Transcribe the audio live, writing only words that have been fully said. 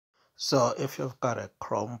So if you've got a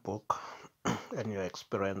Chromebook and you're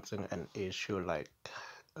experiencing an issue like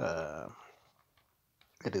uh,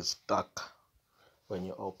 it is stuck when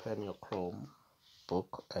you open your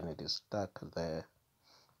Chromebook and it is stuck there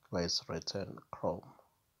where it's written Chrome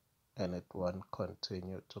and it won't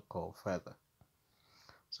continue to go further.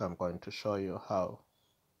 So I'm going to show you how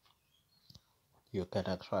you can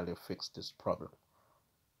actually fix this problem.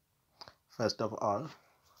 First of all,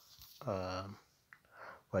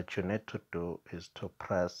 what you need to do is to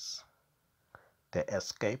press the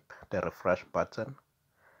escape, the refresh button,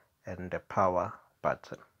 and the power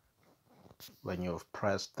button. When you've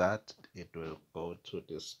pressed that, it will go to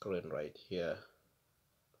the screen right here,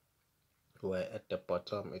 where at the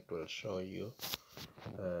bottom it will show you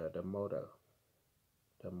the model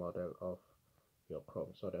of your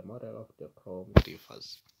Chrome. So the model of the Chrome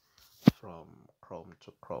differs from Chrome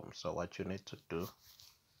to Chrome. So what you need to do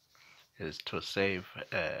is to save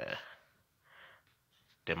the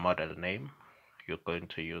model name. You're going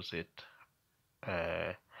to use it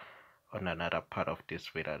on another part of this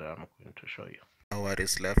video that I'm going to show you. Now what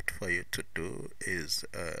is left for you to do is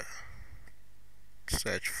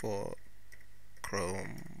search for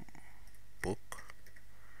Chromebook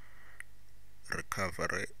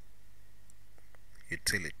recovery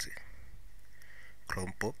utility.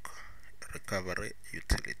 Chromebook recovery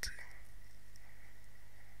utility.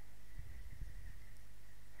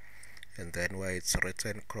 And then where it's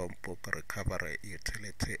written Chromebook recovery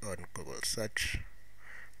utility on Google search,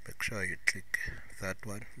 make sure you click that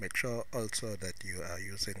one. Make sure also that you are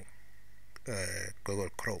using Google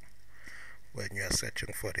Chrome when you are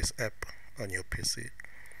searching for this app on your PC.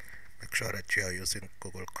 Make sure that you are using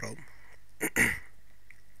Google Chrome.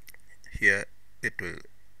 Here it will,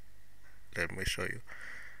 let me show you,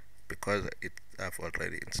 because I've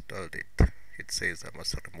already installed it, it says I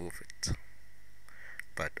must remove it.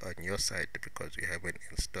 But on your side, because you haven't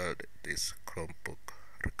installed this Chromebook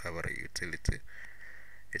recovery utility,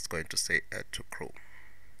 it's going to say add to Chrome.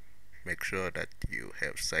 Make sure that you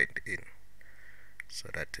have signed in so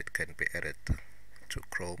that it can be added to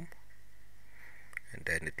Chrome, and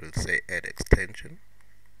then it will say add extension.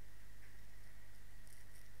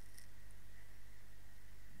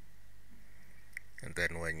 And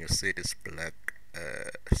then when you see this black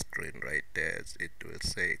screen right there, it will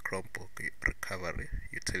say Chromebook recovery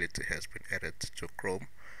utility has been added to Chrome.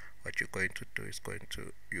 What you're going to do is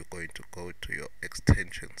you're going to go to your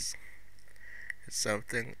extensions. It's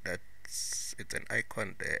something it's an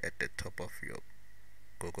icon there at the top of your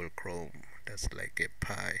Google Chrome. That's like a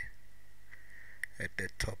pie at the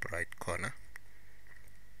top right corner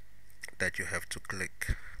that you have to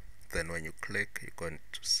click. Then when you click, you're going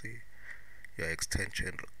to see your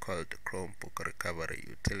extension called Chromebook recovery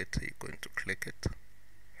utility. You're going to click it,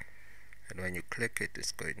 and when you click it,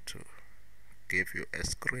 it's going to give you a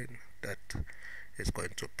screen that is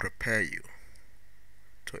going to prepare you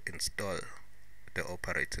to install the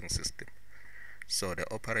operating system. So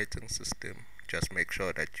the operating system, just make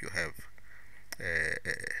sure that you have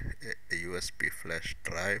a USB flash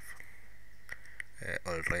drive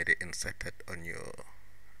already inserted on your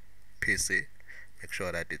PC. Make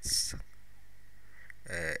sure that it's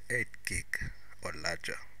 8 gig or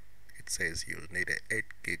larger. It says you'll need a 8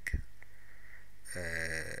 gig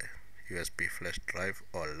USB flash drive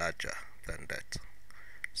or larger than that.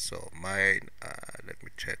 So mine, let me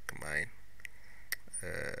check mine.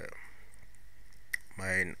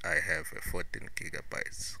 Mine, I have a 14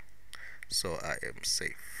 gigabytes, so I am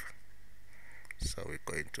safe. So we're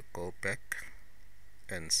going to go back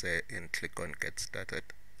and click on get started,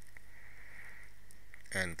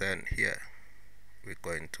 and then here we're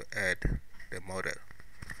going to add the model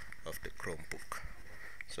of the Chromebook.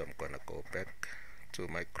 So I'm gonna go back to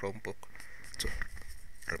my Chromebook to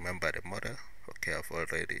remember the model. Okay, I've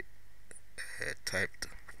already typed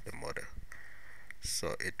the model,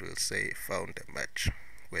 so it will say found a match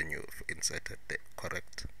when you've inserted the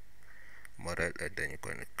correct model, and then you're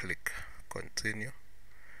going to click continue.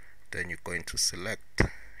 Then you're going to select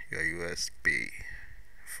your USB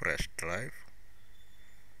flash drive.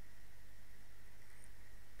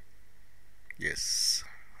 Yes,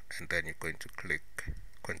 and then you're going to click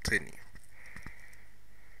continue.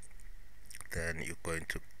 Then you're going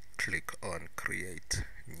to click on create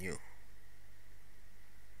new.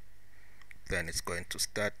 Then it's going to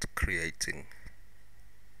start creating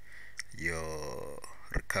your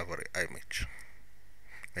recovery image.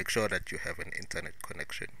 Make sure that you have an internet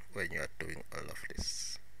connection when you are doing all of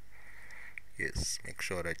this. Yes, make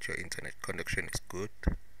sure that your internet connection is good.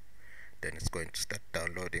 Then it's going to start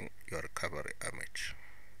downloading your recovery image.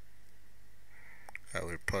 I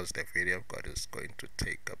will pause the video because it's going to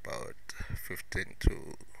take about 15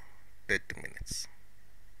 to 30 minutes.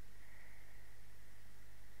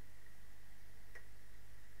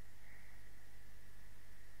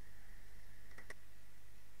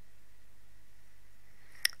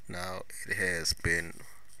 Now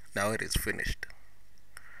now it is finished,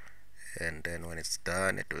 and then when it's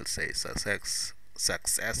done it will say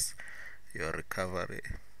success, your recovery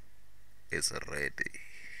is ready.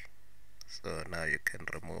 So now you can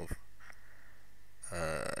remove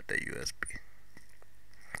the USB.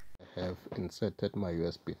 I have inserted my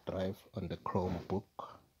USB drive on the Chromebook.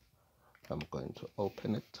 I'm going to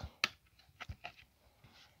open it,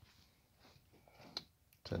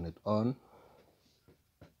 turn it on.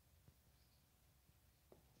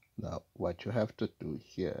 Now what you have to do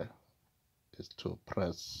here is to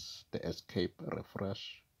press the escape,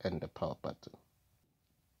 refresh, and the power button.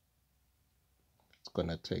 It's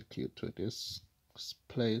gonna take you to this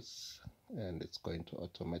place, and it's going to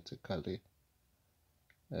automatically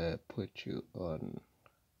put you on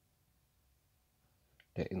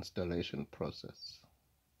the installation process.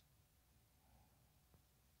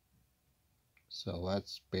 So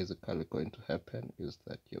what's basically going to happen is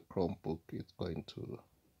that your Chromebook is going to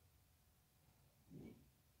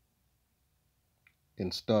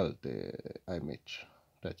install the image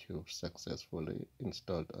that you've successfully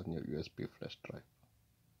installed on your USB flash drive.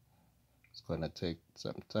 It's gonna take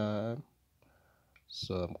some time,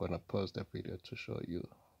 so I'm gonna pause the video to show you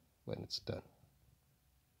when it's done.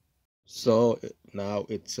 So now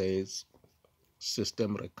it says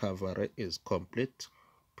system recovery is complete.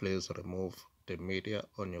 Please remove the media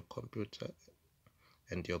on your computer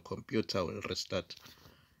and your computer will restart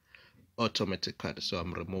automatically. So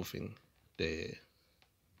I'm removing the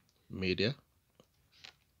media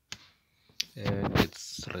and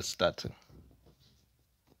it's restarting.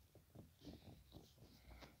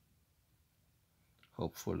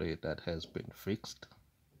 Hopefully that has been fixed.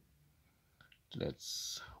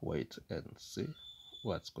 Let's wait and see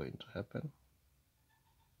what's going to happen.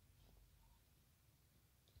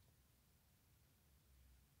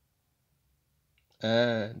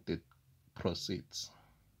 And it proceeds.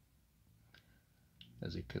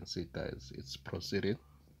 As you can see, guys, it's proceeding.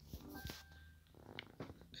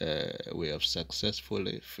 We have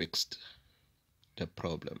successfully fixed the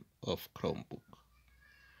problem of Chromebook.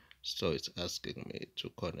 So it's asking me to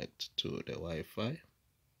connect to the Wi-Fi.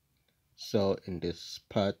 So in this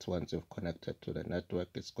part, once you've connected to the network,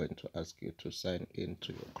 it's going to ask you to sign in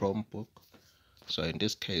to your Chromebook. So in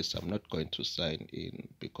this case, I'm not going to sign in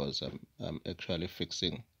because I'm actually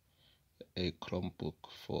fixing a Chromebook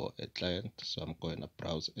for a client. So I'm going to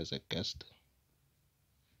browse as a guest.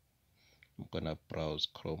 I'm going to browse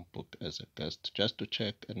Chromebook as a guest just to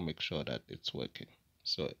check and make sure that it's working.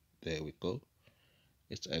 So there we go.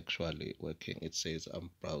 It's actually working. It says I'm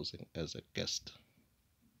browsing as a guest.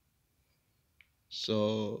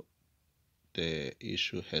 So the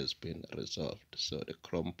issue has been resolved. So the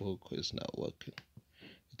Chromebook is now working.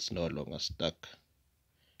 It's no longer stuck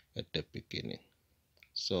at the beginning.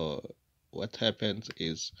 So what happens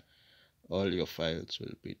is all your files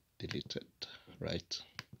will be deleted, right?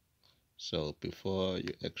 So before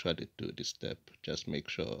you actually do this step, just make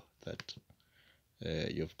sure that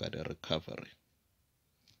you've got a recovery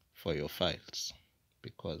for your files,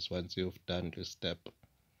 because once you've done this step,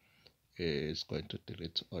 it's going to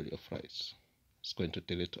delete all your files. It's going to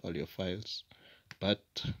delete all your files,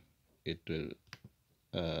 but it will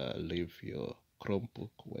leave your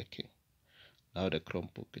Chromebook working. Now the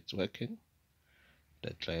Chromebook is working,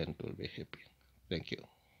 the client will be happy. Thank you.